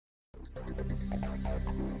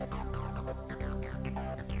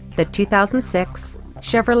the 2006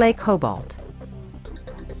 Chevrolet Cobalt.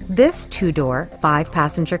 This two-door,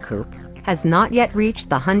 five-passenger coupe has not yet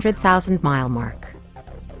reached the 100,000-mile mark.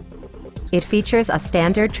 It features a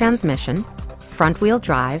standard transmission, front-wheel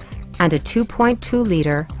drive, and a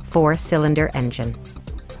 2.2-liter four-cylinder engine.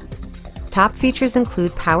 Top features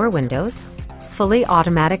include power windows, fully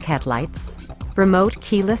automatic headlights, remote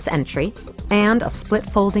keyless entry, and a split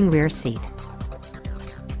folding rear seat.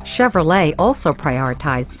 Chevrolet also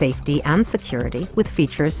prioritized safety and security with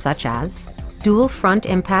features such as dual front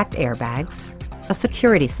impact airbags, a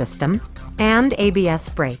security system, and ABS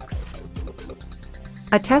brakes.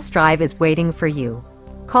 A test drive is waiting for you.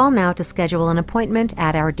 Call now to schedule an appointment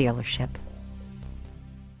at our dealership.